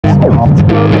Oh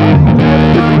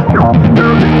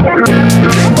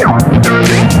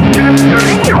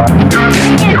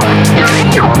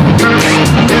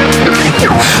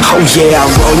yeah, I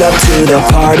roll up to the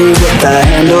party with a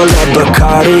handle of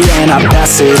Bacardi, and I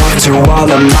pass it on to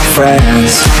all of my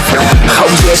friends.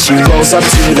 Oh yeah, she rolls up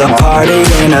to the party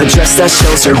in a dress that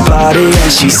shows her body,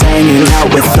 and she's hanging out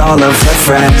with all of her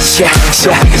friends. Yeah,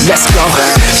 yeah, let's go.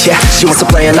 Yeah, she wants to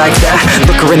play it like that.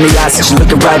 Look her in the eyes and she's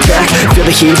looking right back. Feel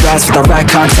the heat rise with the right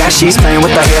contact. She's playing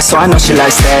with her hair, so I know she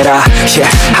likes that. Yeah,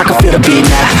 I can feel the beat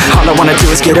now. All I wanna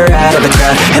do is get her out of the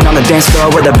crowd, and on the dance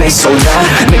floor with the bass so loud,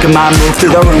 making my move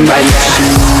through the room right now. She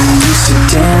used to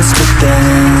dance, but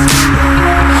then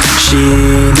she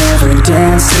never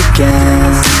danced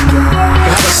again.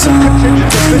 Something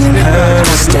in her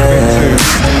was dead,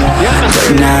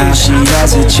 but now she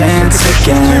has a chance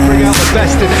again.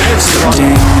 So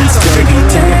dance, baby,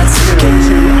 dance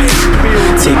again.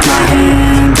 Take my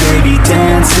hand, baby,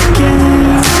 dance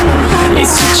again.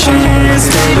 It's your chance,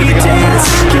 baby, dance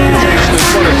again.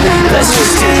 Let's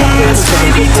just dance,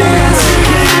 baby, dance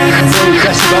again.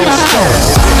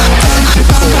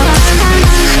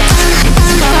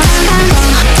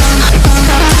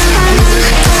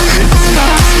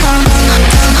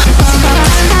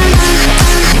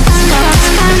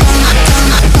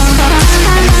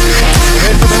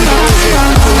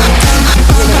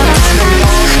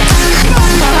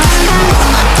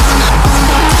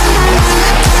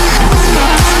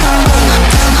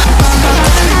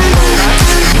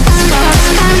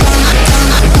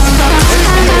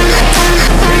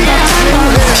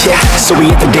 So we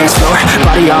hit the dance floor,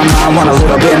 body on mine, want a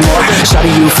little bit more.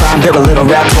 Shawty, you fine, build a little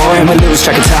rapport, and we lose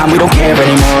track of time, we don't care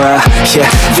anymore. Yeah,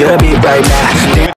 feel the beat right now.